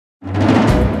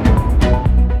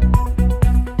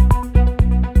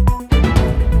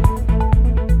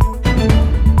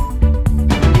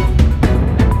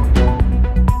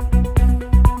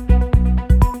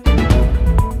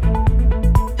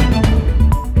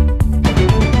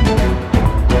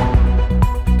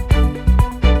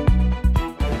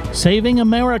Saving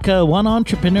America one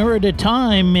entrepreneur at a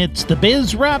time, it's the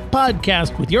Biz Wrap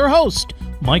Podcast with your host,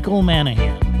 Michael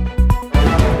Manahan.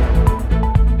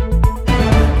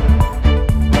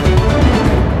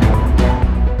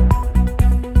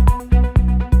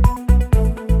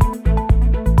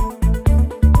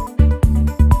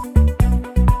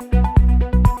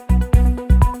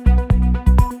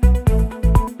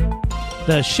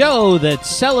 The show that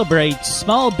celebrates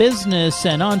small business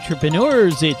and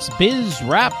entrepreneurs. It's Biz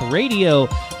Wrap Radio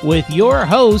with your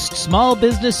host, small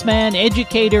businessman,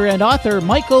 educator, and author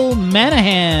Michael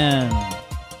Manahan.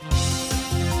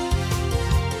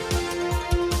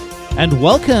 And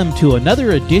welcome to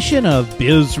another edition of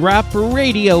Biz Wrap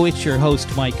Radio. It's your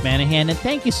host, Mike Manahan, and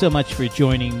thank you so much for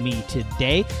joining me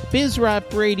today. Biz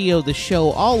Wrap Radio, the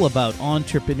show all about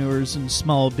entrepreneurs and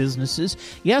small businesses.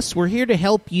 Yes, we're here to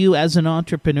help you as an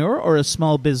entrepreneur or a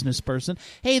small business person.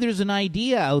 Hey, there's an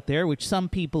idea out there which some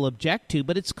people object to,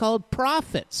 but it's called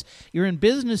profits. You're in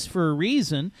business for a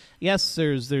reason. Yes,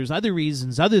 there's other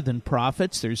reasons other than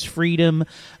profits. There's freedom,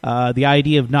 the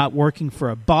idea of not working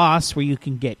for a boss where you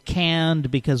can get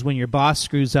canned, because when your boss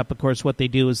screws up, of course, what they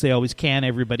do is they always can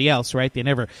everybody else, right? They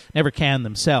never can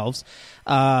themselves.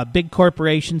 Big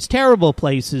corporations, terrible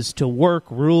places to work,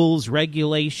 rules,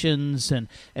 regulations, and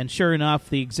sure enough,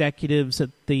 the executives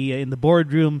in the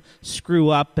boardroom screw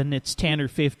up, and it's 10 or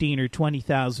 15 or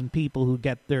 20,000 people who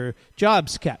get their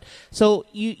jobs cut. So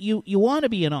you want to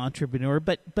be an entrepreneur,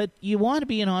 but you want to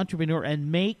be an entrepreneur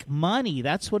and make money.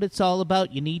 That's what it's all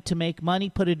about. You need to make money,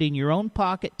 put it in your own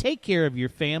pocket, take care of your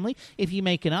family. If you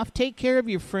make enough, take care of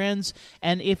your friends,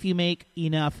 and if you make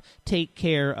enough, take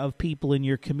care of people in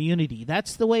your community.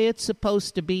 That's the way it's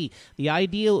supposed to be. The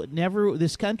ideal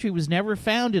this country was never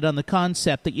founded on the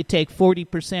concept that you take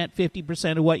 40%,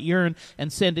 50% of what you earn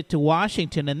and send it to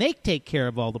Washington and they take care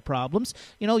of all the problems.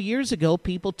 You know, years ago,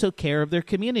 people took care of their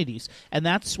communities, and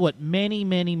that's what many,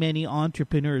 many, many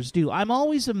entrepreneurs do. I'm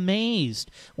always amazed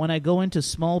when I go into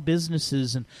small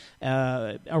businesses and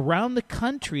around the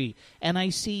country, and I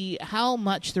see how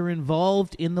much they're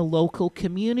involved in the local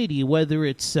community, whether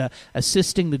it's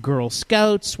assisting the Girl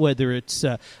Scouts, whether it's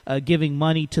giving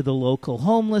money to the local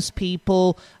homeless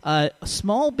people.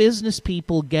 Small business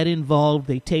people get involved.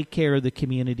 They take care of the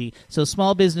community. So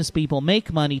small business people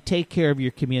make money, take care of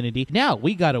your community. Now,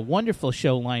 we got a wonderful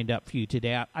show lined up for you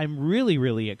today. I'm really,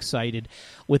 really excited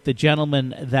with the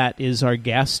gentleman that is our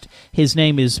guest. His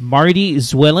name is Marty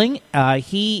Zwilling.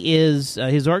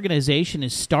 His organization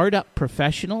is Startup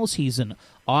Professionals. He's an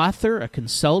author, a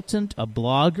consultant, a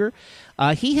blogger.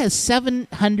 He has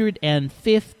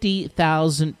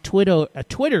 750,000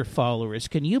 Twitter followers.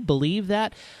 Can you believe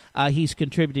that? He's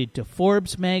contributed to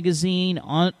Forbes magazine,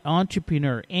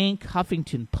 Entrepreneur Inc.,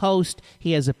 Huffington Post.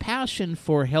 He has a passion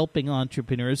for helping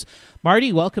entrepreneurs.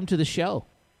 Marty, welcome to the show.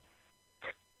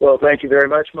 Well, thank you very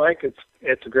much, Mike.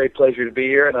 It's a great pleasure to be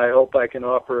here, and I hope I can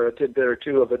offer a tidbit or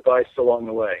two of advice along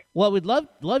the way. Well, we'd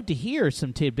love to hear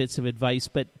some tidbits of advice,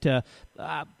 but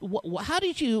how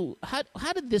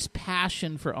did this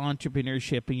passion for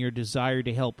entrepreneurship and your desire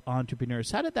to help entrepreneurs,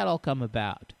 how did that all come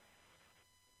about?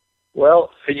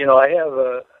 Well, you know, I have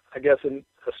a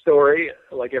story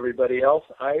like everybody else.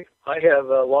 I have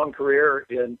a long career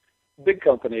in big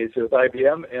companies with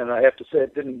IBM, and I have to say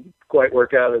it didn't quite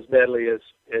work out as badly as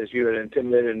you had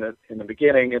intimated in the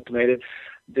beginning.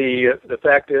 The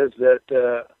fact is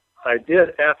that I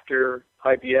did, after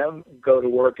IBM, go to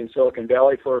work in Silicon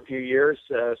Valley for a few years,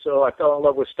 so I fell in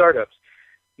love with startups.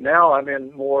 Now I'm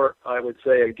in more, I would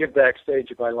say, a give-back stage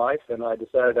of my life, and I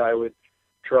decided I would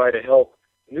try to help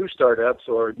new startups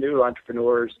or new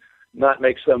entrepreneurs not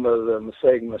make some of the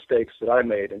same mistakes that I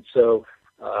made. And so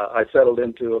I settled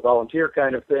into a volunteer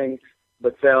kind of thing,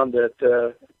 but found that,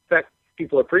 in fact,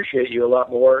 people appreciate you a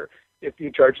lot more if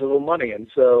you charge a little money. And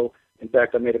so, in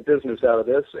fact, I made a business out of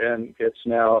this, and it's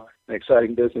now an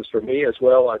exciting business for me as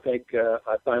well. I think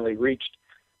I finally reached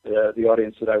the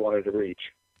audience that I wanted to reach.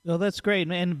 Well, that's great.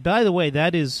 And by the way,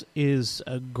 that is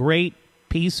a great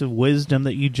piece of wisdom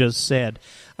that you just said.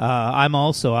 I'm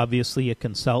also obviously a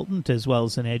consultant as well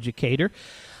as an educator.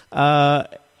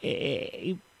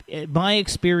 My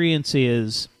experience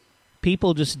is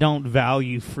people just don't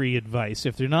value free advice.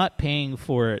 If they're not paying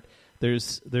for it,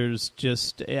 there's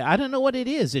just, I don't know what it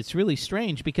is. It's really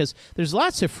strange because there's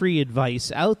lots of free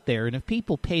advice out there, and if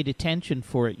people paid attention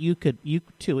for it, you could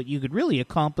really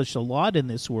accomplish a lot in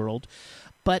this world.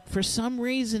 But for some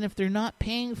reason, if they're not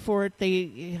paying for it,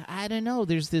 I don't know,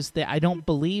 there's this, I don't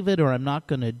believe it or I'm not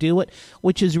going to do it,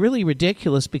 which is really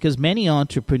ridiculous because many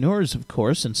entrepreneurs, of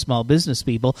course, and small business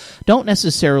people don't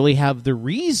necessarily have the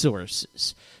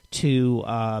resources to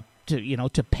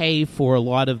to pay for a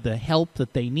lot of the help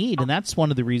that they need. And that's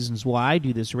one of the reasons why I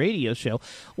do this radio show.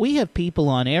 We have people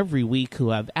on every week who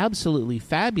have absolutely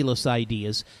fabulous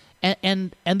ideas,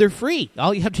 and they're free.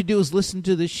 All you have to do is listen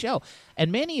to this show.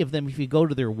 And many of them, if you go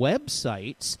to their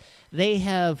websites, they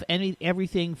have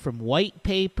everything from white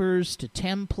papers to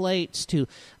templates to,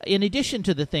 in addition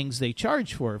to the things they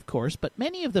charge for, of course, but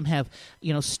many of them have,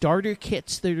 starter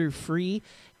kits that are free.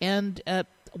 And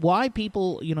why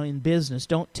people, in business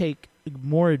don't take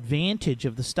more advantage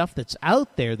of the stuff that's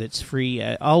out there that's free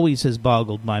always has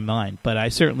boggled my mind. But I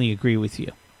certainly agree with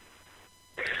you.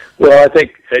 Well, I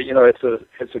think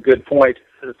it's a good point.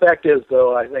 The fact is,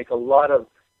 though, I think a lot of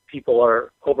people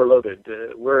are overloaded.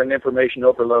 We're in information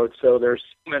overload, so there's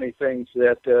so many things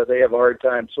that they have a hard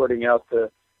time sorting out the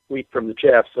wheat from the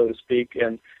chaff, so to speak.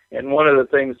 And one of the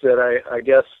things that I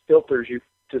guess filters you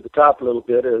to the top a little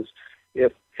bit is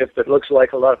if it looks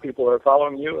like a lot of people are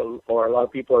following you or a lot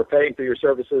of people are paying for your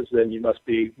services, then you must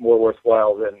be more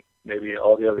worthwhile than maybe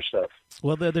all the other stuff.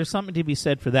 Well, there's something to be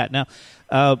said for that. Now,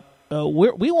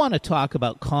 we want to talk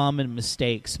about common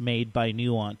mistakes made by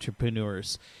new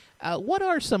entrepreneurs. What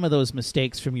are some of those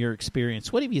mistakes from your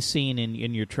experience? What have you seen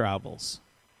in your travels?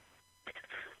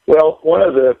 Well, one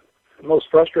of the most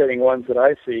frustrating ones that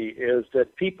I see is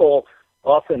that people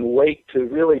often wait to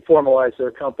really formalize their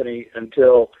company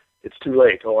until it's too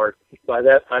late. Or by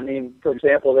that, I mean, for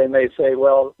example, they may say,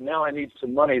 well, now I need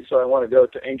some money, so I want to go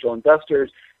to angel investors,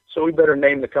 so we better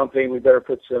name the company, we better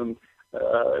put some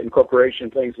incorporation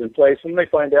things in place, and they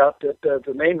find out that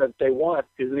the name that they want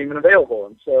isn't even available.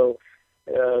 And so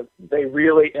they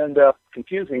really end up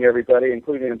confusing everybody,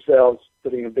 including themselves,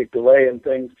 putting a big delay in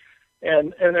things.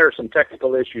 And there are some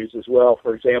technical issues as well.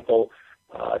 For example,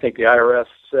 I think the IRS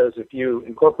says if you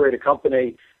incorporate a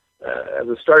company as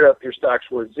a startup, your stock's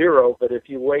worth zero. But if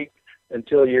you wait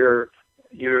until you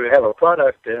have a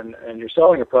product and you're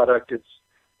selling a product,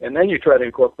 and then you try to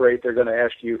incorporate, they're going to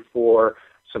ask you for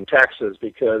some taxes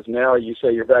because now you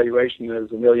say your valuation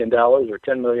is $1 million or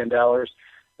 $10 million.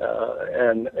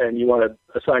 And you want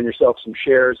to assign yourself some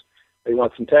shares, they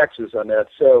want some taxes on that.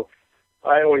 So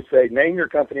I always say name your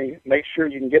company, make sure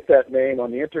you can get that name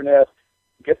on the internet,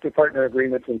 get the partner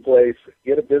agreements in place,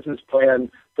 get a business plan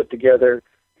put together,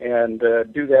 and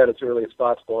do that as early as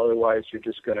possible. Otherwise, you're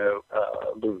just going to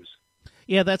lose.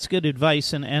 Yeah, that's good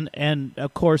advice. And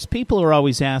of course, people are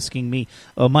always asking me,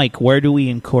 oh, Mike, where do we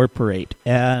incorporate?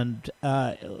 And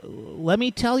let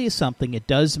me tell you something. It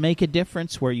does make a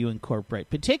difference where you incorporate,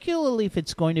 particularly if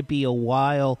it's going to be a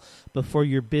while before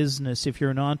your business, if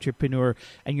you're an entrepreneur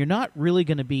and you're not really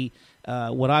going to be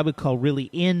what I would call really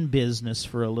in business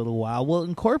for a little while. Well,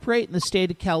 incorporate in the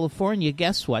state of California,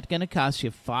 guess what? Going to cost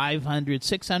you $500,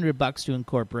 $600 to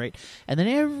incorporate. And then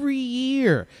every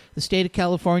year, the state of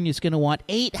California is going to want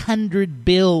 800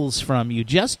 bills from you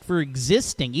just for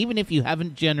existing, even if you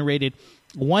haven't generated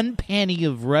one penny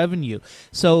of revenue.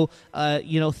 So,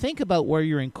 think about where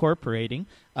you're incorporating.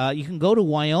 You can go to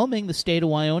Wyoming, the state of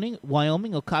Wyoming.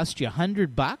 Wyoming will cost you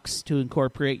 $100 to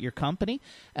incorporate your company.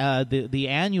 The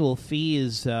annual fee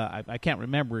is I can't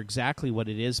remember exactly what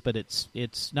it is, but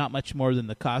it's not much more than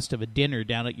the cost of a dinner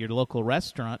down at your local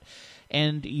restaurant.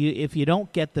 And if you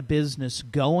don't get the business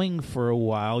going for a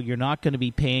while, you're not going to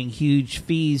be paying huge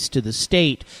fees to the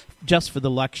state just for the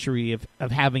luxury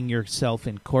of having yourself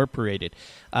incorporated.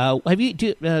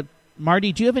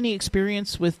 Marty, do you have any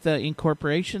experience with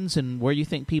incorporations and where you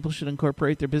think people should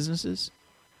incorporate their businesses?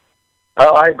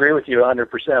 I agree with you 100%.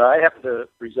 I happen to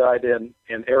reside in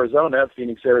Arizona,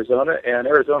 Phoenix, Arizona, and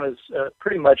Arizona is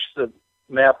pretty much the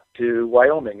map to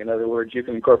Wyoming. In other words, you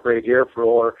can incorporate here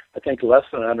for, I think, less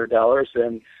than $100,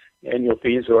 and annual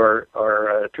fees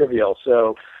are trivial.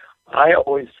 So I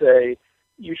always say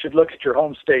you should look at your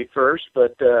home state first,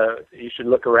 but you should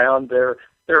look around. There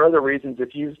are other reasons.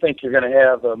 If you think you're going to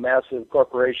have a massive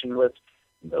corporation with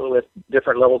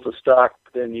different levels of stock,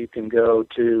 then you can go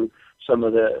to some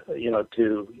of the,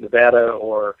 to Nevada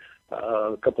or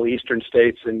a couple of eastern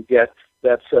states and get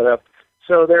that set up.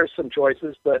 So there's some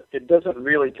choices, but it doesn't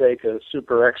really take a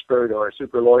super expert or a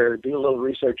super lawyer. Do a little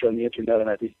research on the internet, and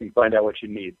I think you can find out what you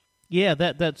need. Yeah,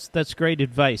 that's great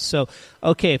advice. So,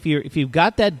 okay, if you've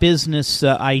got that business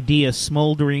idea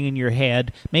smoldering in your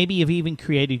head, maybe you've even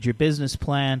created your business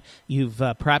plan, you've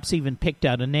perhaps even picked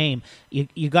out a name,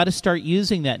 you got to start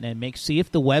using that name. See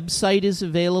if the website is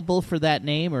available for that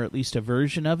name, or at least a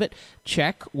version of it.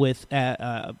 Check with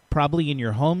probably in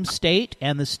your home state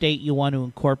and the state you want to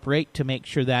incorporate to make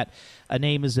sure that a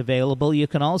name is available. You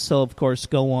can also, of course,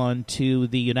 go on to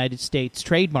the United States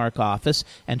Trademark Office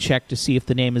and check to see if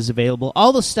the name is available available.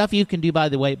 All the stuff you can do, by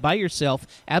the way, by yourself,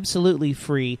 absolutely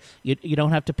free. You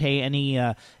don't have to pay any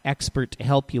expert to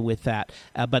help you with that.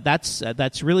 But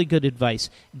that's really good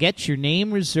advice. Get your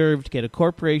name reserved. Get a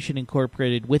corporation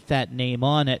incorporated with that name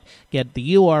on it. Get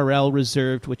the URL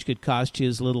reserved, which could cost you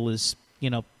as little as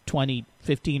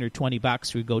 15 or $20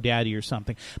 through GoDaddy or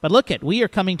something. But we are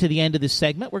coming to the end of this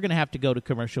segment. We're going to have to go to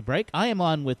commercial break. I am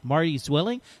on with Marty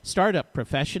Zwilling, Startup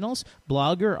Professionals,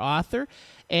 blogger, author.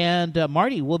 And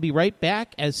Marty, we'll be right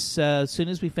back as soon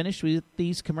as we finish with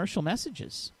these commercial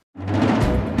messages.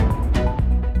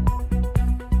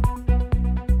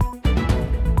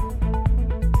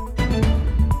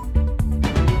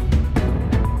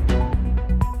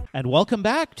 And welcome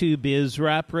back to Biz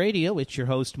Rap Radio. It's your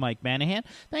host, Mike Manahan.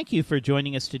 Thank you for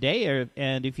joining us today.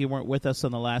 And if you weren't with us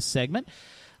on the last segment,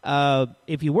 we're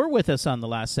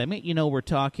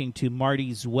talking to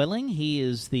Marty Zwilling. He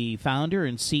is the founder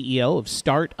and CEO of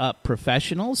Startup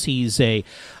Professionals. He's a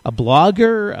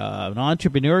blogger, an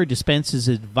entrepreneur, dispenses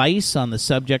advice on the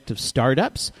subject of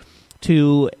startups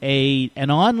to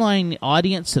an online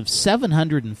audience of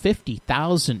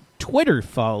 750,000 Twitter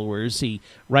followers. He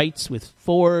writes with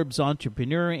Forbes,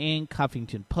 Entrepreneur Inc.,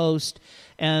 Huffington Post.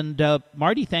 And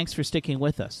Marty, thanks for sticking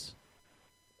with us.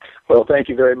 Well, thank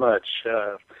you very much.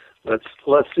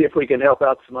 Let's see if we can help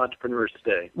out some entrepreneurs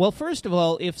today. Well, first of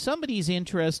all, if somebody's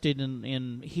interested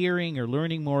in hearing or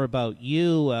learning more about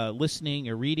you, listening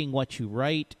or reading what you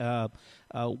write,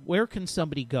 where can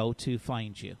somebody go to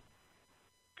find you?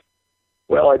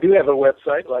 Well, I do have a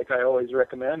website, like I always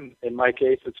recommend. In my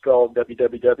case, it's called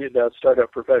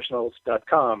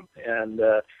www.startupprofessionals.com. And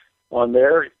on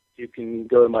there, you can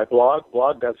go to my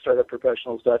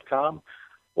blog.startupprofessionals.com,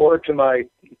 or to my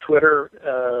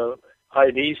Twitter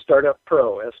ID, Startup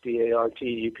Pro,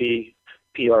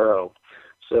 StartupPro.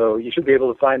 So you should be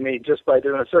able to find me just by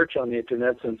doing a search on the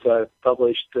Internet, since I've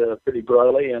published pretty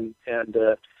broadly and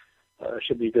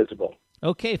should be visible.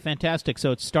 Okay, fantastic.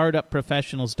 So it's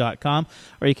startupprofessionals.com,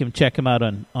 or you can check them out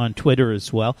on Twitter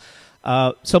as well.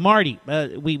 So, Marty,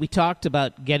 we talked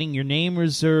about getting your name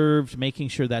reserved, making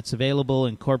sure that's available,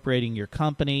 incorporating your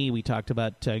company. We talked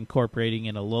about incorporating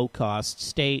in a low-cost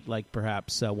state like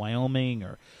perhaps Wyoming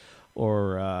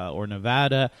or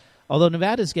Nevada, although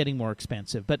Nevada's getting more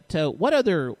expensive. But what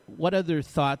other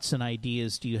thoughts and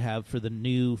ideas do you have for the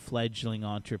new fledgling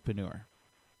entrepreneur?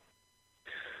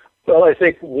 Well, I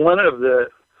think one of the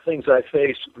things I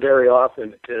face very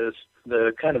often is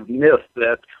the kind of myth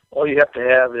that all you have to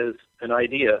have is an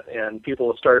idea and people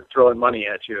will start throwing money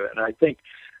at you. And I think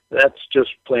that's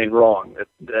just plain wrong,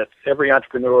 that every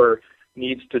entrepreneur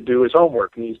needs to do his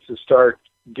homework, needs to start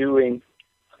doing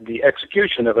the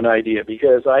execution of an idea,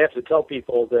 because I have to tell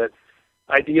people that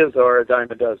ideas are a dime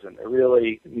a dozen. They're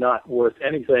really not worth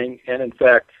anything. And in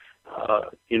fact,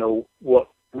 what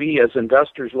we as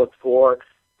investors look for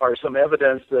are some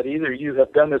evidence that either you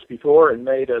have done this before and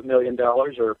made $1 million or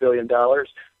 $1 billion,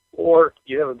 or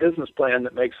you have a business plan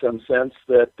that makes some sense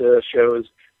that shows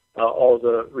all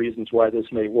the reasons why this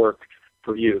may work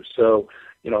for you. So,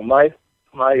 my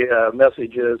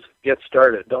message is get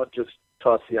started. Don't just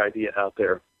toss the idea out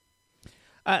there.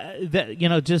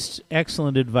 Just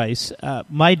excellent advice.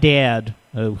 My dad,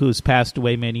 who's passed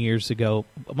away many years ago,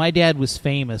 my dad was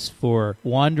famous for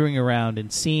wandering around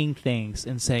and seeing things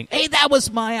and saying, "Hey, that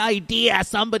was my idea.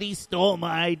 Somebody stole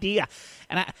my idea."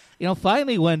 And I,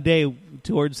 finally one day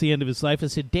towards the end of his life, I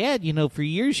said, "Dad, for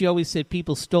years you always said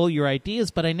people stole your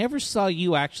ideas, but I never saw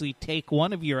you actually take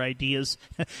one of your ideas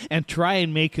and try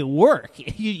and make it work.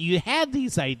 You had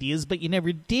these ideas, but you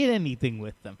never did anything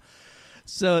with them."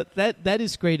 So that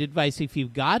is great advice. If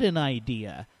you've got an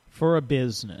idea for a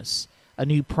business, a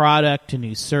new product, a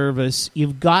new service,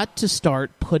 you've got to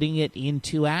start putting it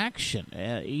into action,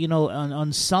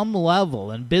 on some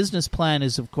level. And business plan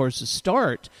is, of course, a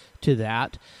start to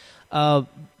that.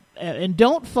 And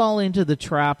don't fall into the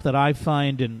trap that I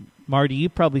find, and Marty, you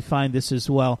probably find this as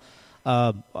well.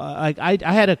 I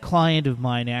had a client of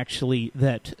mine actually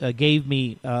that gave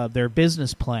me their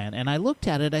business plan, and I looked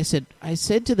at it. I said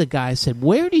to the guy,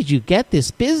 "Where did you get this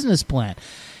business plan?"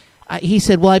 He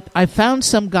said, "Well, I found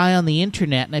some guy on the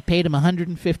internet, and I paid him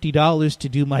 $150 to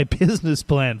do my business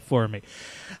plan for me."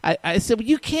 I said, "Well,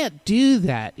 you can't do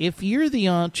that. If you're the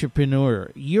entrepreneur,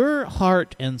 your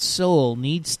heart and soul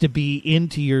needs to be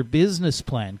into your business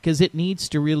plan, because it needs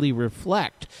to really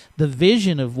reflect the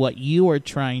vision of what you are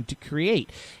trying to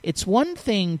create. It's one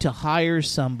thing to hire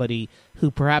somebody who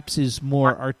perhaps is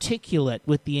more articulate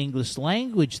with the English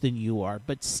language than you are,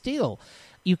 but still,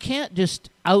 you can't just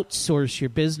outsource your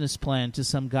business plan to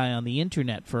some guy on the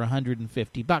internet for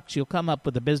 $150. You'll come up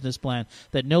with a business plan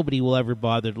that nobody will ever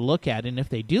bother to look at, and if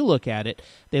they do look at it,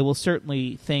 they will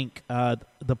certainly think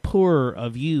the poorer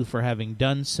of you for having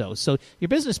done so. So your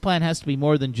business plan has to be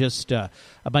more than just a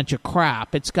bunch of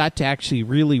crap. It's got to actually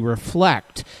really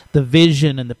reflect the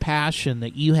vision and the passion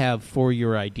that you have for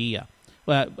your idea.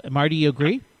 Marty, you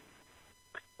agree?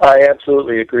 I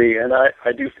absolutely agree, and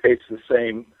I do face the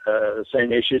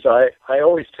same issues. I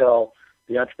always tell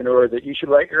the entrepreneur that you should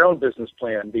write your own business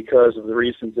plan because of the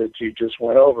reasons that you just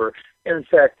went over. And in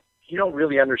fact, you don't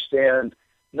really understand.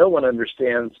 No one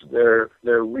understands their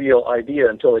real idea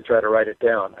until they try to write it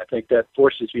down. I think that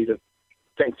forces you to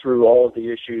think through all of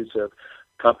the issues of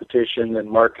competition and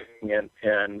marketing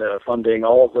and funding,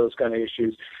 all of those kind of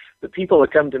issues. The people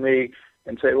that come to me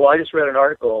and say, well, I just read an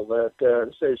article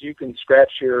that says you can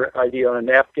scratch your idea on a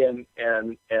napkin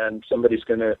and somebody's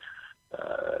going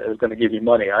to give you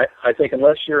money. I think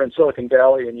unless you're in Silicon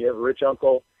Valley and you have a rich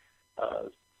uncle,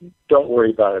 don't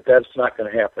worry about it. That's not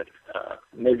going to happen.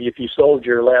 Maybe if you sold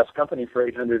your last company for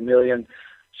 $800 million,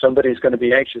 somebody's going to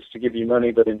be anxious to give you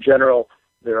money. But in general,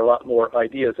 there are a lot more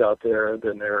ideas out there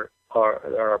than there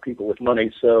are people with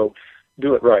money. So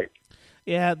do it right.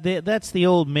 Yeah, that's the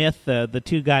old myth. The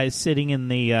two guys sitting in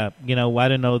the,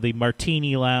 the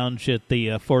Martini Lounge at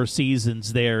the Four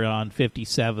Seasons there on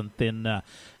 57th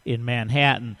in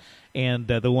Manhattan, and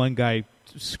the one guy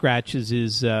scratches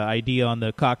his idea on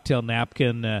the cocktail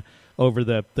napkin over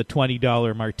the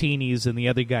 $20 martinis, and the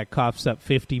other guy coughs up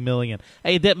 $50 million.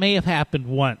 Hey, that may have happened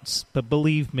once, but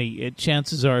believe me,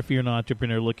 chances are if you're an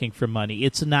entrepreneur looking for money,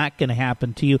 it's not going to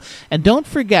happen to you. And don't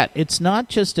forget, it's not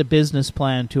just a business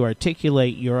plan to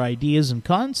articulate your ideas and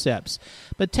concepts,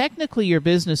 but technically your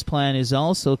business plan is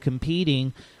also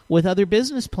competing with other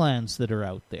business plans that are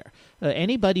out there.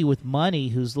 Anybody with money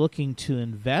who's looking to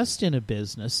invest in a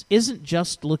business isn't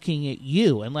just looking at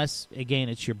you, unless, again,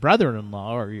 it's your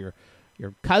brother-in-law or your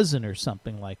cousin or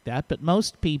something like that. But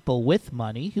most people with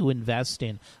money who invest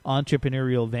in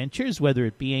entrepreneurial ventures, whether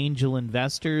it be angel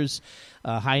investors,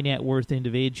 high net worth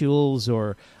individuals,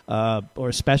 or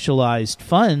specialized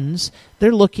funds,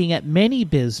 they're looking at many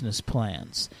business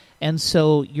plans. And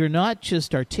so you're not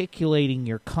just articulating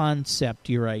your concept,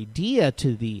 your idea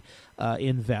to the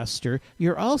investor,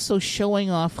 you're also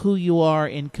showing off who you are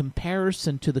in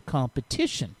comparison to the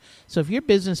competition. So if your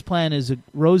business plan is a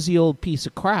rosy old piece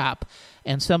of crap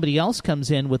and somebody else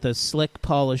comes in with a slick,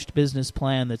 polished business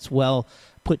plan that's well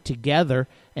put together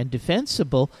and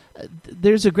defensible,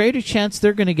 there's a greater chance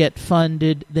they're going to get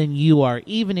funded than you are,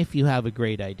 even if you have a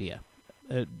great idea.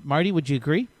 Marty, would you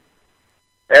agree?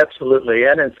 Absolutely.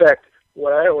 And in fact,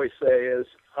 what I always say is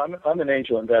I'm an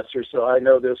angel investor, so I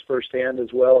know this firsthand as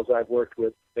well as I've worked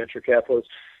with venture capitalists.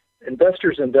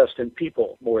 Investors invest in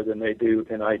people more than they do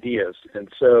in ideas. And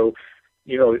so,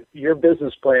 your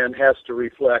business plan has to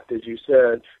reflect, as you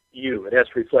said, you. It has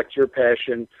to reflect your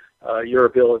passion, your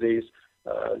abilities,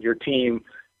 your team.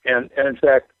 And in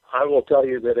fact, I will tell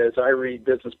you that as I read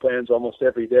business plans almost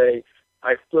every day,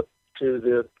 I flip to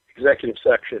the executive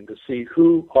section to see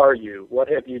who are you, what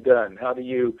have you done, how do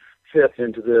you fit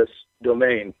into this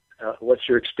domain, what's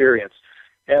your experience.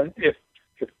 And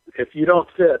if you don't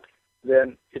fit,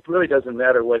 then it really doesn't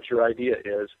matter what your idea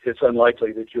is. It's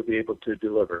unlikely that you'll be able to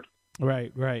deliver.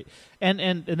 Right.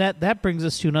 And that brings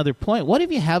us to another point. What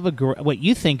if you have what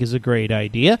you think is a great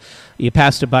idea? You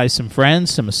passed it by some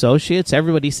friends, some associates.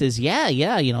 Everybody says, yeah,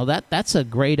 that's a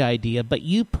great idea, but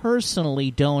you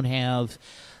personally don't have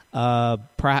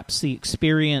perhaps the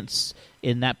experience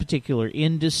in that particular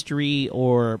industry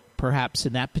or perhaps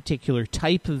in that particular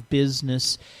type of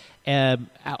business.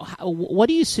 What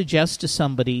do you suggest to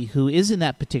somebody who is in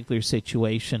that particular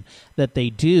situation that they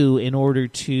do in order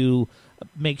to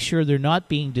make sure they're not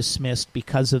being dismissed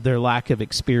because of their lack of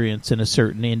experience in a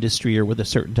certain industry or with a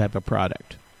certain type of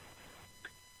product?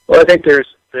 Well, I think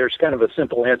there's kind of a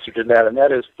simple answer to that, and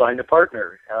that is find a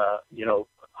partner.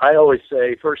 I always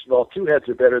say, first of all, two heads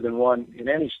are better than one in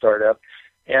any startup,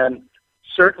 and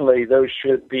certainly those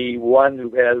should be one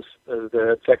who has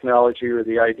the technology or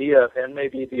the idea, and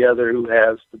maybe the other who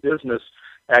has the business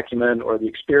acumen or the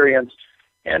experience.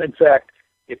 And in fact,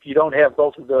 if you don't have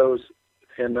both of those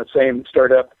in the same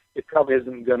startup, it probably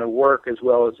isn't going to work as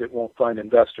well as it won't find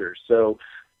investors. So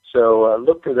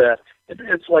look for that.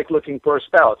 It's like looking for a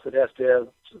spouse. It has to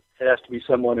be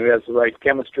someone who has the right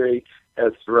chemistry,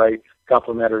 has the right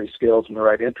complementary skills and the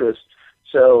right interests.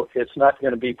 So it's not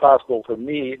going to be possible for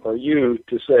me or you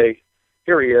to say,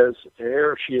 here he is,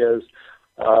 here she is,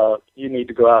 you need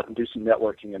to go out and do some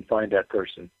networking and find that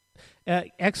person.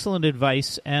 excellent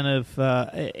advice, and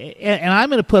I'm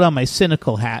going to put on my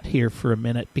cynical hat here for a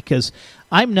minute because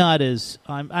I'm not as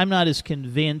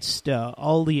convinced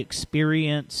all the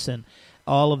experience and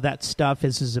all of that stuff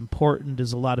is as important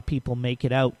as a lot of people make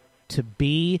it out to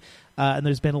be. And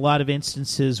there's been a lot of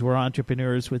instances where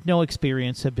entrepreneurs with no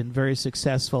experience have been very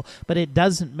successful, but it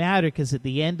doesn't matter because at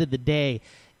the end of the day,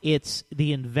 it's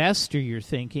the investor you're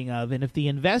thinking of, and if the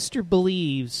investor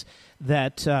believes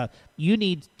that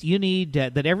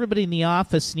that everybody in the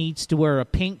office needs to wear a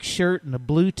pink shirt and a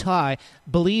blue tie,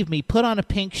 believe me, put on a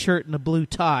pink shirt and a blue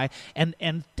tie,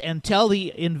 and tell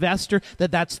the investor that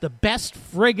that's the best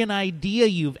friggin' idea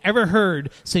you've ever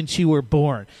heard since you were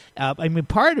born. I mean,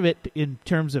 part of it in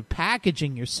terms of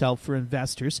packaging yourself for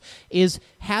investors is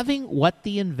having what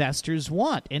the investors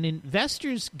want, and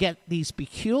investors get these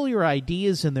peculiar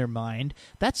ideas in their mind.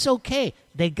 That's okay.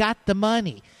 They got the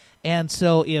money. And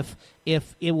so if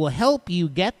it will help you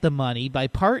get the money by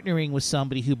partnering with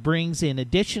somebody who brings in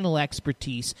additional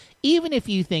expertise, even if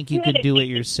you think you can do it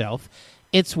yourself,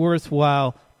 it's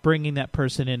worthwhile bringing that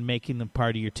person in, making them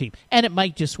part of your team. And it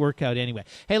might just work out anyway.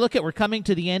 Hey, look, we're coming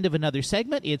to the end of another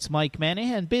segment. It's Mike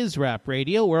Manahan, BizRap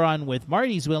Radio. We're on with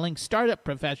Marty Zwilling, Startup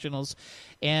Professionals,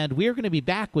 and we're going to be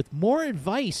back with more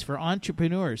advice for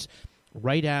entrepreneurs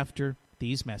right after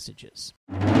these messages.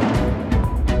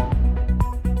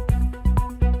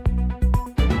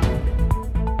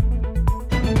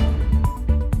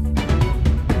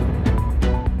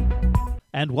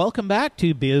 And welcome back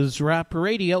to BizRap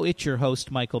Radio. It's your host,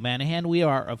 Michael Manahan. We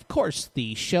are, of course,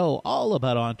 the show all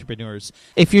about entrepreneurs.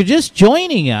 If you're just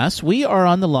joining us, we are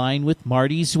on the line with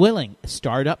Marty Zwilling,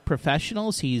 Startup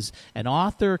Professionals. He's an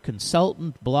author,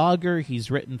 consultant, blogger. He's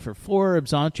written for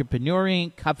Forbes, Entrepreneur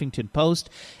Inc., Huffington Post.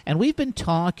 And we've been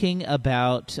talking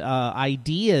about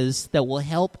ideas that will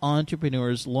help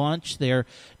entrepreneurs launch their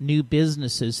new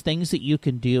businesses, things that you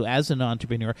can do as an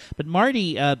entrepreneur. But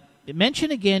Marty, mention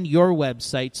again your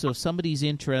website, so if somebody's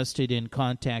interested in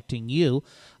contacting you,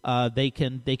 they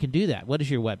can do that. What is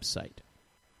your website?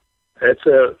 It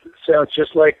sounds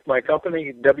just like my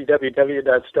company,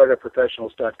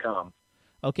 www.startupprofessionals.com.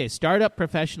 Okay,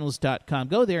 startupprofessionals.com.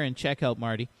 Go there and check out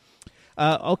Marty.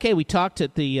 Okay, we talked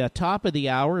at the top of the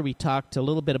hour. We talked a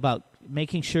little bit about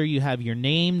making sure you have your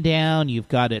name down, you've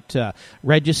got it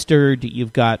registered,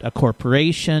 you've got a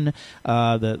corporation.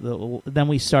 Then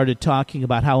we started talking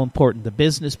about how important the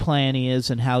business plan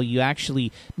is and how you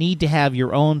actually need to have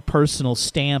your own personal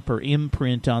stamp or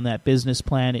imprint on that business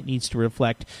plan. It needs to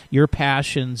reflect your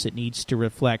passions. It needs to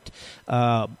reflect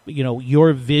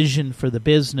your vision for the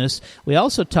business. We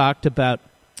also talked about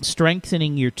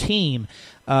strengthening your team.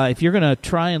 If you're going to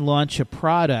try and launch a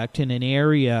product in an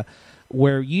area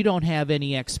where you don't have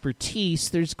any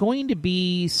expertise, there's going to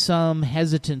be some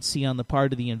hesitancy on the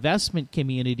part of the investment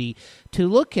community to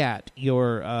look at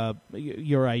your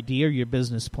idea or your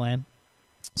business plan.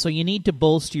 So you need to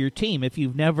bolster your team. If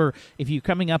you're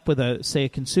coming up with a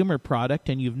consumer product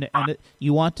and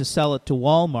you want to sell it to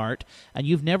Walmart and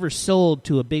you've never sold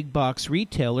to a big box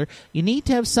retailer, you need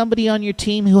to have somebody on your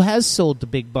team who has sold to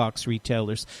big box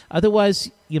retailers.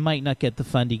 Otherwise, you might not get the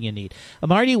funding you need.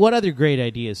 Marty, what other great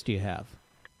ideas do you have?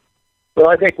 Well,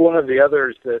 I think one of the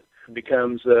others that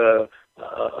becomes an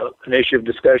issue of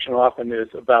discussion often is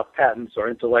about patents or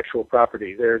intellectual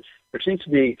property. There seems to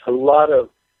be a lot of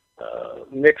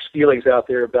mixed feelings out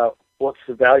there about what's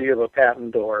the value of a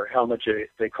patent or how much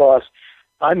they cost.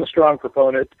 I'm a strong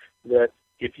proponent that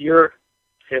if your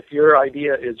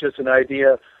idea is just an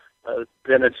idea,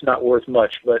 then it's not worth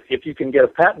much. But if you can get a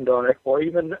patent on it, or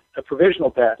even a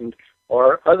provisional patent,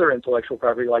 or other intellectual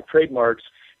property like trademarks,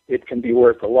 it can be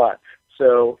worth a lot.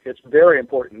 So it's very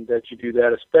important that you do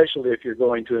that, especially if you're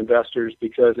going to investors,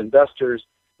 because investors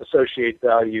associate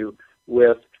value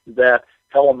with that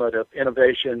element of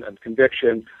innovation and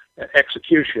conviction and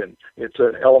execution. It's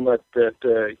an element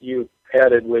that you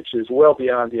added which is well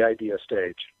beyond the idea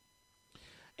stage.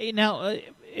 Now,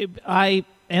 I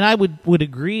would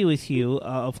agree with you.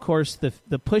 Of course,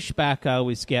 the pushback I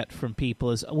always get from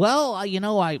people is, well, I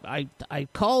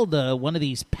called one of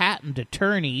these patent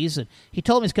attorneys, and he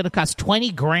told me it's going to cost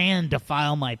 $20,000 to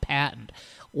file my patent.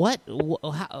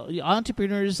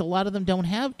 Entrepreneurs, a lot of them don't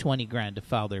have $20,000 to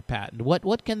file their patent.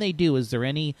 What can they do? Is there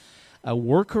any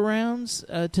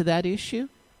workarounds to that issue?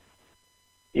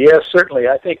 Yes, certainly.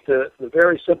 I think the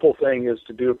very simple thing is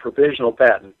to do a provisional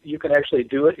patent. You can actually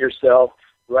do it yourself,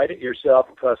 write it yourself.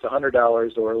 It costs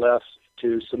 $100 or less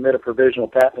to submit a provisional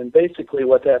patent. And basically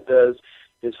what that does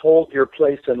is hold your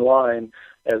place in line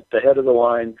as the head of the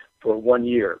line for 1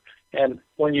 year. And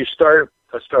when you start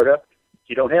a startup,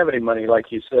 you don't have any money, like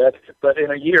you said, but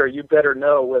in a year you better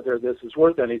know whether this is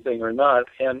worth anything or not.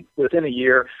 And within a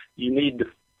year, you need to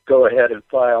go ahead and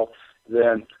file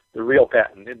then the real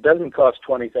patent. It doesn't cost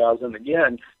 $20,000.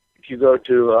 Again, if you go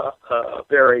to a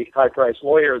very high-priced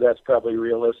lawyer, that's probably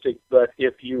realistic. But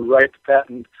if you write the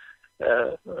patent,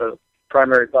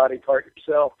 primary body part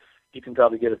yourself, you can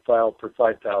probably get it filed for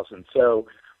 $5,000. So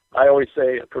I always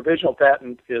say a provisional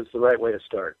patent is the right way to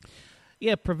start.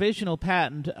 Yeah, provisional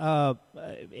patent,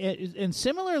 and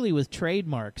similarly with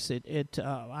trademarks.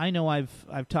 I know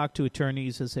I've talked to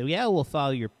attorneys who say, "Yeah, we'll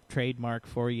file your trademark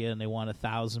for you," and they want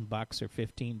 $1,000 or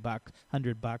 $15,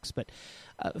 $100. But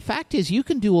fact is, you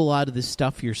can do a lot of this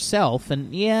stuff yourself,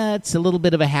 and yeah, it's a little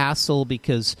bit of a hassle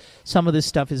because some of this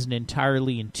stuff isn't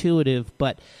entirely intuitive.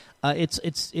 But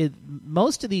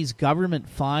most of these government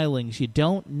filings, you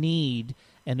don't need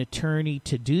an attorney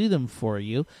to do them for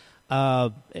you.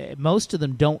 Most of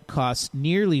them don't cost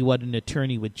nearly what an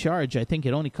attorney would charge. I think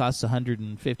it only costs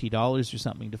 $150 or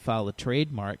something to file a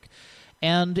trademark,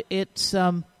 and it's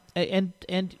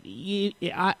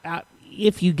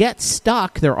if you get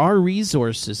stuck, there are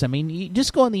resources. I mean, you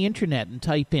just go on the internet and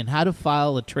type in how to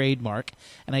file a trademark,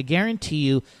 and I guarantee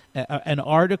you an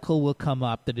article will come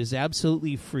up that is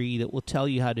absolutely free that will tell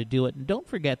you how to do it. And don't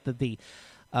forget that the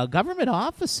government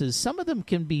offices, some of them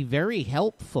can be very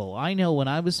helpful. I know when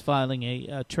I was filing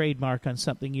a trademark on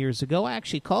something years ago, I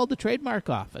actually called the trademark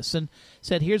office and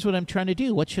said, "Here's what I'm trying to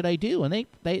do. What should I do?" And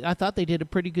I thought they did a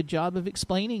pretty good job of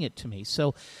explaining it to me.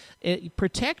 So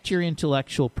protect your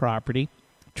intellectual property.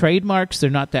 Trademarks, they're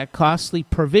not that costly.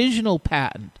 Provisional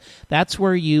patent, that's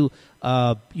where you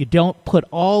don't put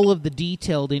all of the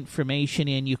detailed information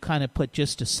in. You kind of put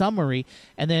just a summary.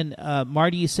 And then,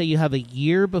 Marty, you say you have a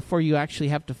year before you actually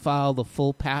have to file the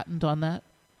full patent on that?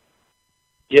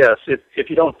 Yes. If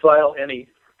you don't file any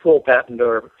full patent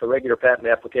or a regular patent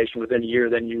application within a year,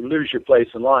 then you lose your place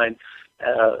in line.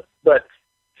 But,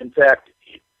 in fact,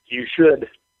 you should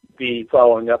be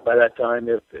following up by that time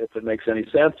if it makes any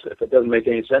sense. If it doesn't make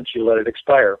any sense, you let it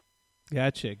expire.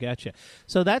 Gotcha.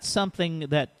 So that's something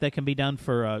that can be done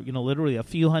for literally a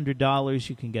few $100s.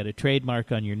 You can get a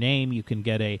trademark on your name. You can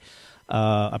get a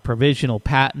provisional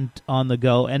patent on the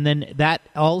go, and then that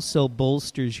also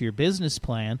bolsters your business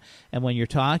plan. And when you're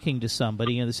talking to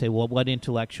somebody and they say, "Well, what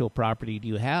intellectual property do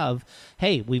you have?"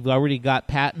 Hey, we've already got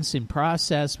patents in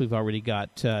process. We've already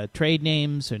got trade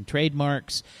names and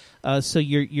trademarks. So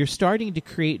you're starting to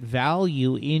create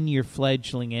value in your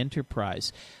fledgling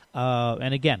enterprise.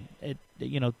 And again, it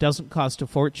doesn't cost a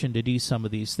fortune to do some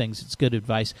of these things. It's good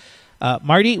advice.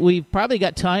 Marty, we've probably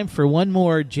got time for one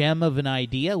more gem of an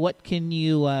idea. What can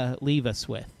you leave us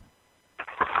with?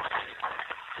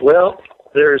 Well,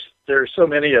 there's so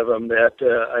many of them that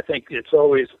I think it's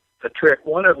always a trick.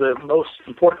 One of the most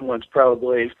important ones,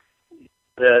 probably,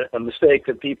 that a mistake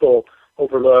that people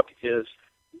overlook is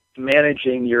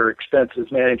managing your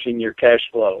expenses, managing your cash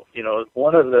flow.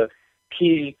 One of the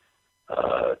key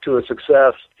to a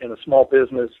success in a small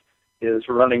business is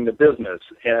running the business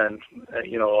and,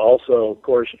 also, of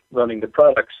course, running the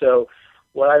product. So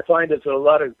what I find is that a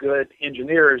lot of good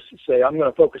engineers say, "I'm going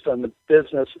to focus on the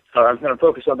business," or "I'm going to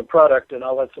focus on the product, and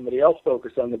I'll let somebody else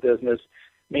focus on the business."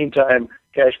 Meantime,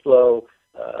 cash flow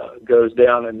goes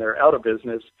down and they're out of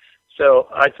business. So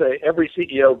I'd say every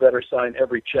CEO better sign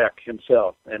every check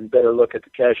himself and better look at the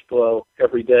cash flow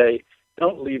every day.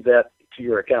 Don't leave that to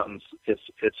your accountants.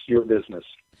 It's your business.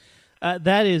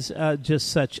 That is just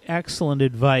such excellent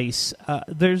advice.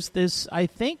 There's this, I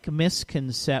think,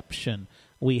 misconception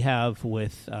we have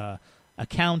with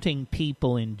accounting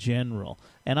people in general.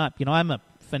 And I'm a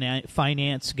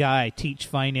finance guy. I teach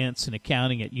finance and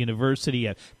accounting at university.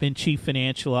 I've been chief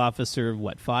financial officer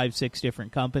of 5, 6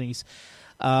 different companies.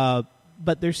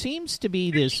 But there seems to be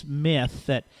this myth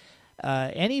that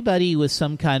anybody with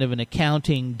some kind of an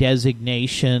accounting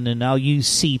designation, and I'll use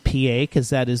CPA because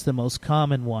that is the most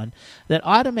common one, that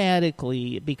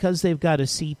automatically, because they've got a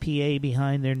CPA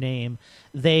behind their name,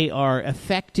 they are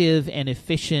effective and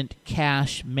efficient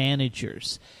cash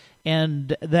managers.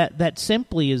 And that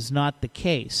simply is not the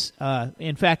case.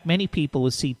 In fact, many people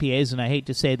with CPAs, and I hate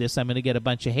to say this, I'm going to get a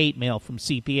bunch of hate mail from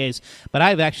CPAs, but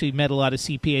I've actually met a lot of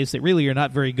CPAs that really are not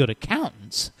very good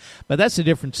accountants. But that's a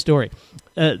different story.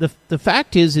 The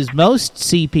fact is most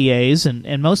CPAs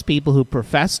and most people who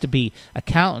profess to be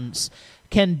accountants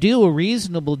can do a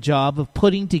reasonable job of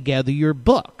putting together your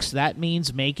books. That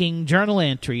means making journal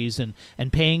entries and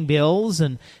paying bills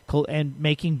and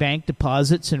making bank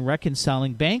deposits and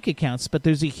reconciling bank accounts. But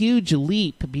there's a huge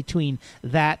leap between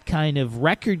that kind of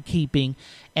record keeping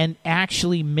and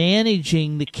actually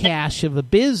managing the cash of a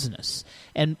business.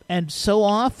 And so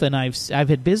often I've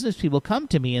had business people come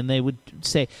to me and they would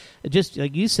say, just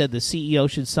like you said, the CEO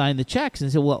should sign the checks. And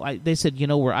they said, well, they said,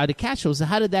 we're out of cash. So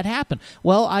how did that happen?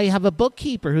 Well, I have a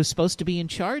bookkeeper who's supposed to be in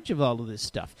charge of all of this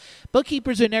stuff.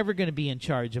 Bookkeepers are never going to be in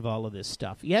charge of all of this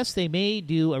stuff. Yes, they may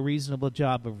do a reasonable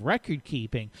job of record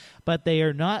keeping, but they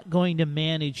are not going to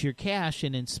manage your cash.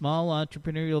 And in small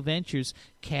entrepreneurial ventures,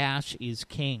 cash is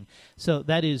king. So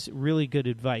that is really good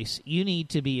advice. You need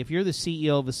to be, if you're the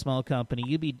CEO of a small company,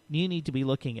 you need to be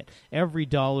looking at every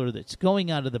dollar that's going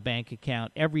out of the bank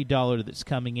account, every dollar that's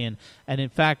coming in. And in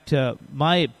fact,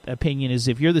 my opinion is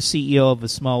if you're the CEO of a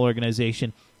small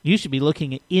organization, you should be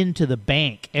looking into the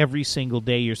bank every single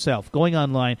day yourself, going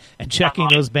online and checking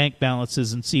those bank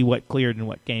balances and see what cleared and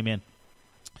what came in.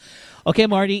 Okay,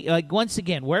 Marty, once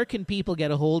again, where can people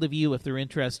get a hold of you if they're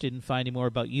interested in finding more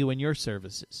about you and your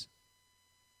services?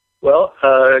 Well,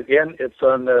 again, it's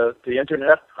on the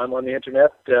Internet. I'm on the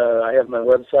Internet. I have my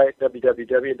website,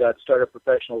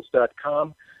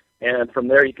 www.startupprofessionals.com. And from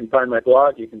there, you can find my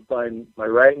blog, you can find my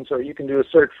writings, or you can do a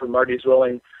search for Marty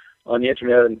Zwilling on the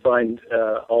Internet and find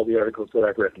all the articles that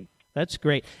I've written. That's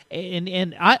great.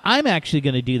 And I'm actually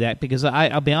going to do that because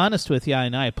I'll be honest with you,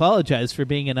 and I apologize for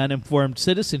being an uninformed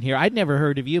citizen here. I'd never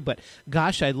heard of you, but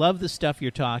gosh, I love the stuff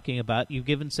you're talking about. You've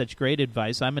given such great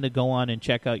advice. I'm going to go on and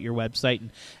check out your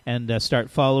website and start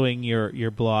following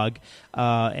your blog.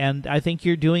 And I think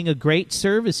you're doing a great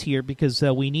service here because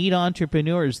we need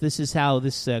entrepreneurs. This is how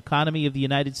this economy of the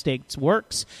United States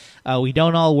works. We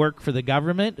don't all work for the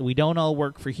government. We don't all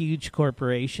work for huge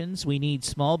corporations. We need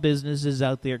small businesses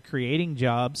out there creating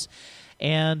jobs,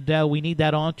 and we need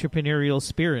that entrepreneurial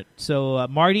spirit. So,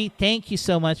 Marty, thank you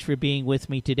so much for being with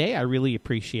me today. I really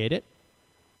appreciate it.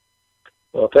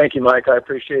 Well, thank you, Mike. I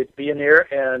appreciate being here,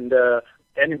 and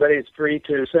anybody's free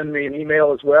to send me an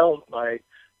email as well. My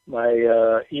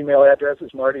email address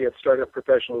is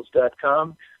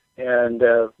marty@startupprofessionals.com, and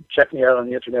check me out on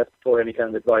the Internet for any kind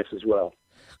of advice as well.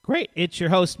 Great. It's your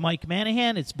host, Mike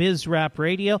Manahan. It's Biz Rap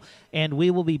Radio, and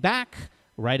we will be back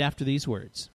right after these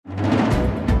words.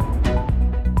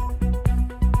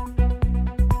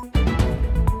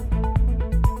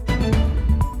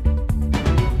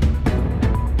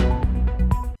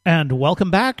 And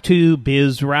welcome back to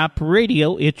Biz Rap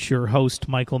Radio. It's your host,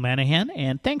 Michael Manahan,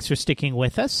 and thanks for sticking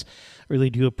with us.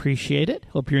 Really do appreciate it.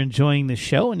 Hope you're enjoying the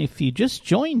show, and if you just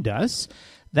joined us,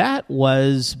 that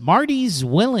was Marty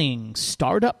Zwilling,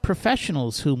 Startup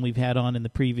Professionals, whom we've had on in the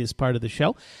previous part of the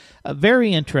show.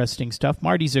 Very interesting stuff.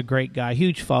 Marty's a great guy,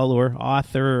 huge follower,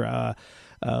 author,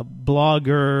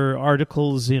 blogger,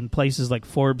 articles in places like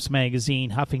Forbes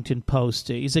magazine, Huffington Post.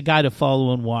 He's a guy to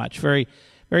follow and watch. Very,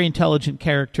 very intelligent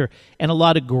character and a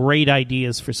lot of great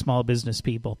ideas for small business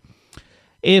people.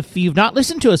 If you've not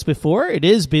listened to us before, it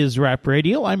is Biz Rap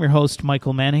Radio. I'm your host,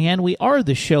 Michael Manahan. We are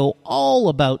the show all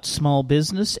about small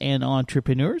business and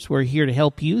entrepreneurs. We're here to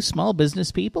help you, small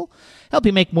business people, help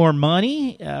you make more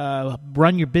money,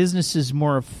 run your businesses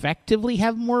more effectively,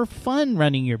 have more fun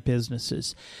running your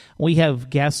businesses. We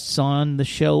have guests on the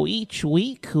show each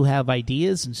week who have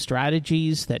ideas and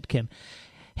strategies that can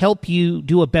help you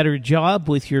do a better job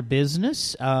with your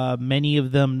business. Many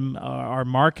of them are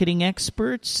marketing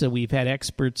experts. So we've had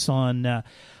experts on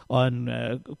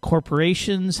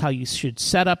corporations, how you should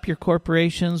set up your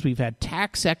corporations. We've had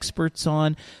tax experts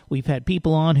on. We've had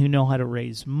people on who know how to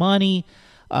raise money.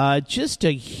 Just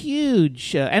a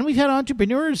huge, and we've had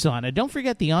entrepreneurs on it. Don't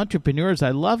forget the entrepreneurs. I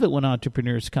love it when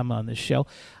entrepreneurs come on this show.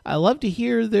 I love to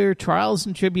hear their trials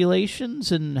and tribulations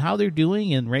and how they're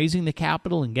doing and raising the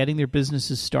capital and getting their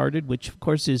businesses started, which, of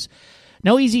course, is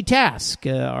no easy task.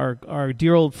 Our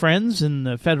dear old friends in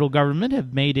the federal government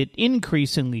have made it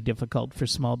increasingly difficult for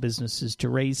small businesses to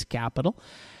raise capital.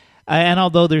 And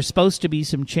although there's supposed to be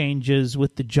some changes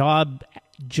with the Jobs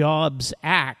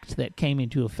Act that came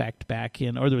into effect back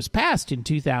in, or that was passed in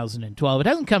 2012. It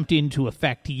hasn't come into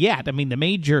effect yet. I mean, the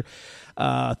major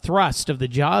thrust of the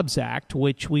Jobs Act,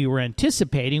 which we were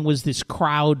anticipating, was this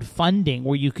crowdfunding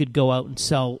where you could go out and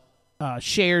sell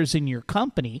shares in your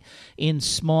company in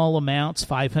small amounts,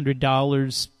 $500,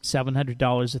 $700,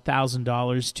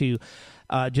 $1,000 to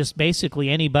just basically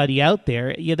anybody out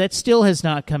there. Yeah, that still has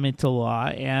not come into law,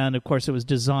 and of course it was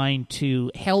designed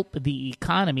to help the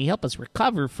economy, help us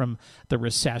recover from the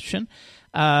recession.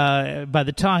 By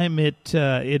the time it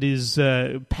is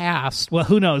passed, well,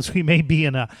 who knows? We may be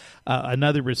in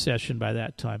another recession by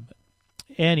that time. But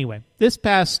anyway, this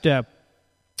past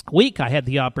week I had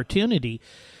the opportunity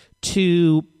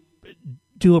to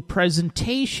do a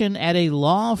presentation at a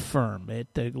law firm.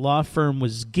 The law firm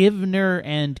was Givner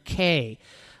and Kay.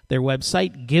 their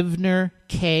website,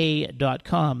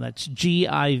 givnerkay.com. That's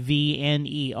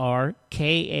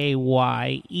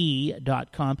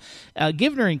GIVNERKAYE.com.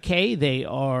 Givner and Kay, they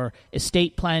are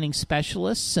estate planning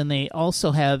specialists, and they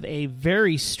also have a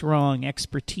very strong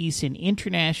expertise in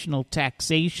international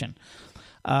taxation.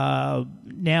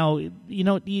 Now,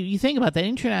 you think about that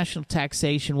international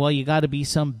taxation, well, you got to be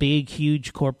some big,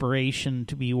 huge corporation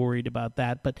to be worried about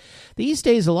that. But these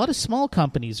days, a lot of small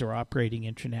companies are operating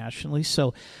internationally.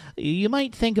 So you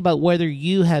might think about whether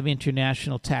you have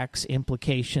international tax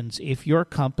implications if your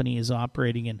company is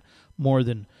operating in more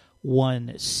than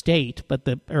one state,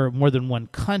 or more than one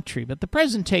country. But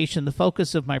the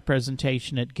focus of my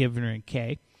presentation at Givner and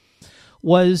Kay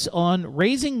was on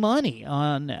raising money,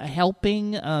 on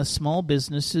helping small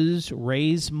businesses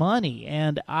raise money.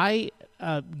 And I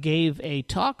gave a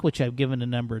talk, which I've given a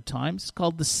number of times. It's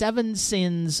called The 7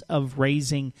 Sins of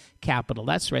Raising Capital.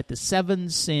 That's right, The 7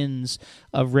 Sins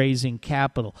of Raising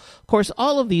Capital. Of course,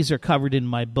 all of these are covered in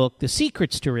my book, The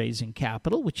Secrets to Raising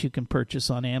Capital, which you can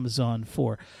purchase on Amazon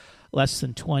for less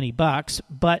than $20.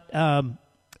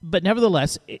 But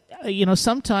nevertheless,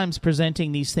 sometimes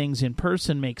presenting these things in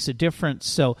person makes a difference.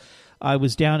 So I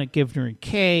was down at Givner and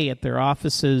Kay at their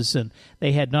offices, and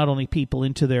they had not only people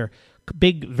into their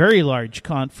big, very large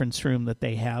conference room that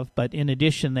they have, but in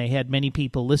addition, they had many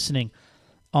people listening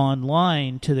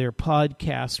online to their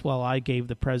podcast while I gave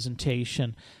the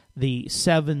presentation, The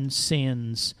 7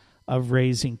 Sins of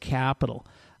Raising Capital.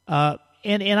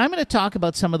 And I'm going to talk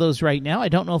about some of those right now. I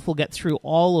don't know if we'll get through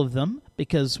all of them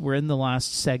because we're in the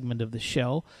last segment of the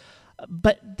show.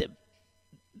 But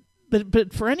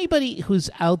for anybody who's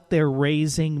out there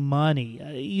raising money,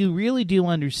 you really do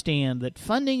understand that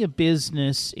funding a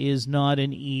business is not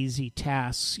an easy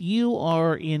task. You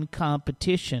are in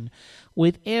competition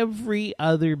with every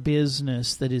other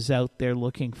business that is out there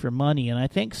looking for money. And I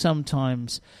think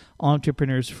sometimes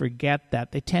entrepreneurs forget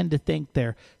that. They tend to think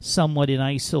they're somewhat in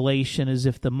isolation, as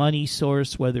if the money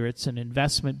source, whether it's an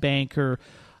investment banker,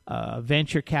 a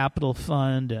venture capital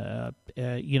fund,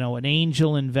 an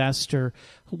angel investor,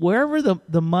 wherever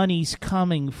the money's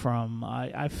coming from,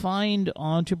 I find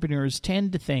entrepreneurs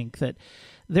tend to think that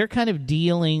they're kind of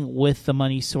dealing with the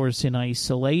money source in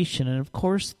isolation. And of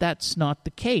course, that's not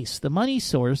the case. The money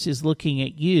source is looking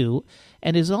at you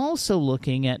and is also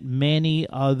looking at many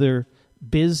other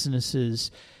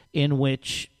businesses in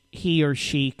which he or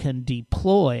she can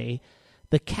deploy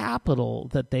the capital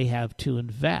that they have to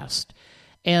invest.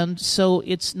 And so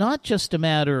it's not just a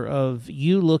matter of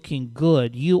you looking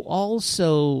good. You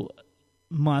also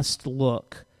must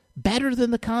look better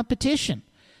than the competition,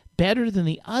 better than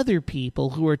the other people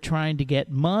who are trying to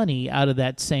get money out of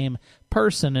that same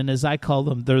person. And as I call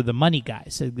them, they're the money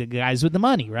guys, the guys with the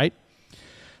money, right?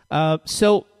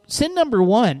 So sin number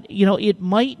 1, it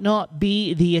might not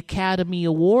be the Academy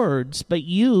Awards, but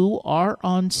you are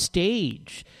on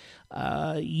stage.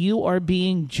 You are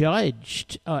being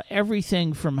judged.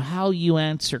 Everything from how you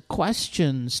answer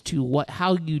questions to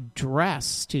how you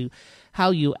dress, to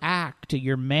how you act, to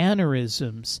your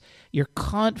mannerisms, your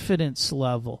confidence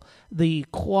level, the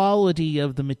quality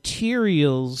of the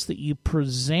materials that you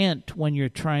present when you're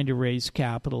trying to raise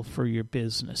capital for your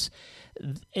business.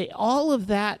 All of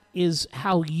that is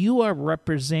how you are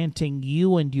representing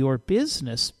you and your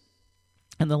business.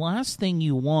 And the last thing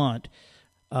you want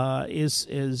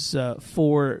is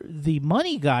for the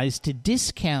money guys to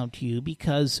discount you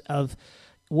because of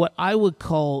what I would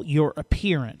call your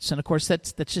appearance. And of course,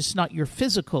 that's just not your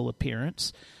physical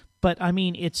appearance, but I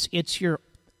mean it's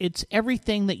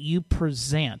everything that you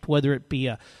present, whether it be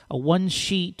a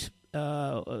one-sheet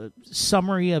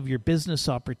summary of your business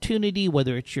opportunity,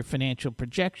 whether it's your financial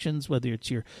projections, whether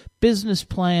it's your business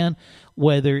plan,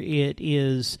 whether it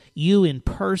is you in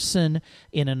person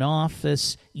in an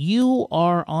office. You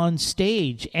are on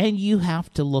stage and you have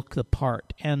to look the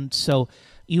part. And so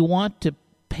you want to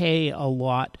pay a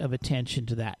lot of attention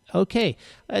to that. Okay,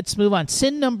 let's move on.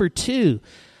 Sin number 2.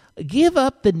 Give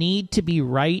up the need to be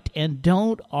right and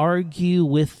don't argue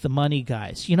with the money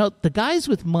guys. The guys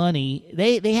with money,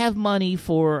 they have money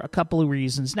for a couple of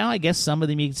reasons. Now, I guess some of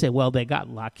them you can say, well, they got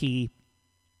lucky.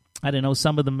 I don't know,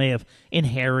 some of them may have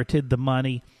inherited the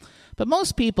money. But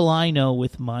most people I know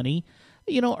with money,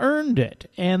 earned it.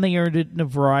 And they earned it in a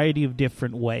variety of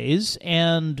different ways.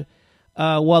 And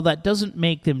while that doesn't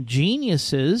make them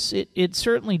geniuses, it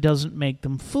certainly doesn't make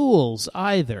them fools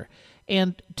either.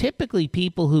 And typically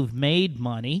people who've made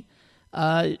money,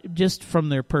 just from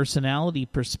their personality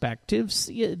perspectives,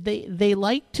 they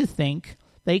like to think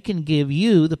They can give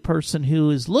you, the person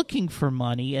who is looking for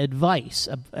money, advice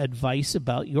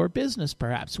about your business,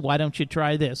 perhaps. Why don't you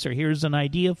try this? Or here's an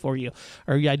idea for you.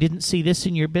 Or I didn't see this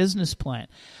in your business plan.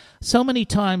 So many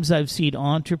times I've seen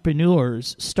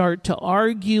entrepreneurs start to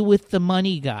argue with the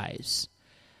money guys.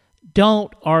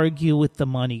 Don't argue with the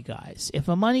money guys. If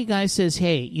a money guy says,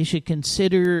 hey, you should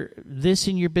consider this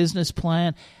in your business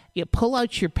plan, you pull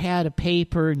out your pad of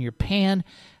paper and your pen,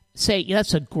 say,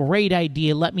 that's a great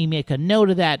idea. Let me make a note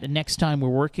of that. The next time we're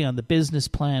working on the business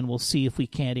plan, we'll see if we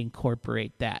can't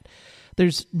incorporate that.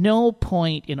 There's no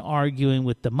point in arguing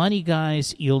with the money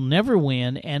guys. You'll never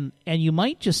win, and you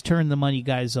might just turn the money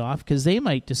guys off because they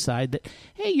might decide that,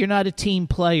 hey, you're not a team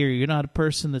player. You're not a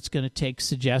person that's going to take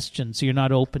suggestions. You're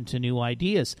not open to new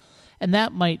ideas. And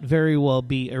that might very well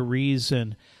be a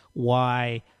reason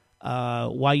why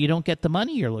you don't get the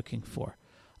money you're looking for.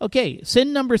 Okay,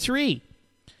 sin number 3.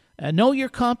 Know your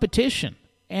competition.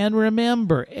 And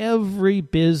remember, every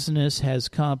business has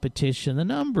competition. The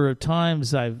number of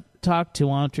times I've talked to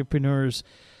entrepreneurs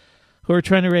who are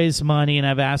trying to raise money, and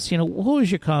I've asked, who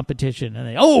is your competition? And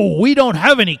they, we don't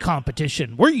have any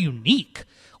competition. We're unique.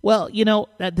 Well,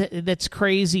 that's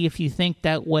crazy if you think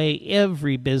that way.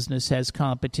 Every business has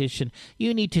competition.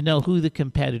 You need to know who the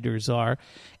competitors are.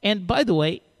 And by the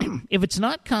way, if it's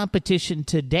not competition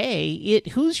today,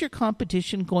 who's your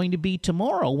competition going to be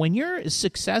tomorrow? When you're as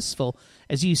successful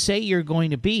as you say you're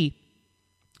going to be,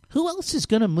 who else is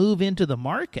going to move into the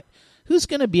market? Who's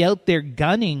going to be out there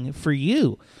gunning for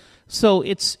you? So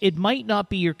it might not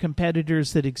be your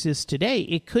competitors that exist today.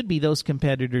 It could be those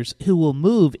competitors who will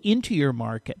move into your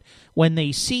market when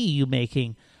they see you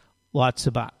making lots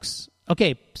of bucks.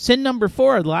 Okay, sin number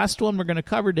 4, the last one we're going to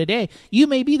cover today. You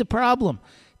may be the problem.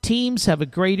 Teams have a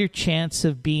greater chance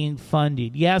of being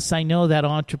funded. Yes, I know that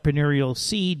entrepreneurial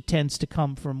seed tends to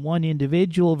come from one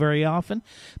individual very often,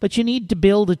 but you need to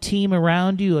build a team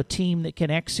around you, a team that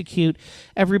can execute.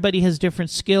 Everybody has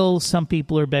different skills. Some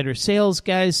people are better sales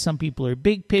guys. Some people are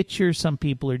big picture. Some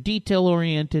people are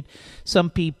detail-oriented.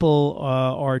 Some people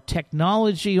are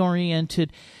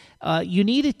technology-oriented. You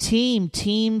need a team.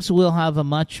 Teams will have a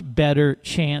much better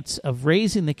chance of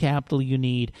raising the capital you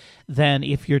need than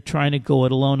if you're trying to go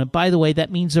it alone. And by the way,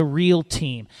 that means a real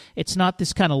team. It's not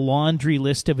this kind of laundry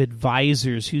list of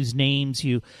advisors whose names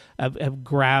you have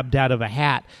grabbed out of a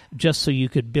hat just so you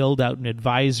could build out an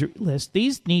advisory list.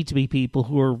 These need to be people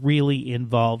who are really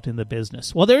involved in the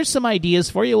business. Well, there's some ideas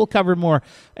for you. We'll cover more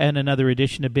in another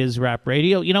edition of BizRap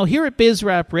Radio. Here at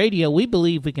BizRap Radio, we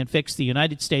believe we can fix the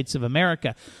United States of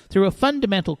America through a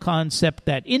fundamental concept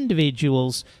that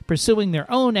individuals pursuing their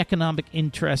own economic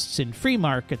interests in free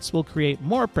markets will create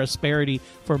more prosperity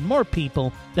for more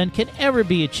people than can ever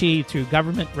be achieved through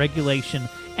government regulation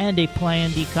and a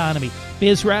planned economy.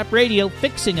 BizRap Radio,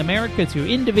 fixing America through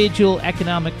individual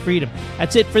economic freedom.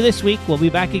 That's it for this week. We'll be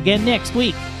back again next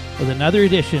week with another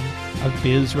edition of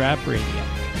BizRap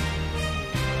Radio.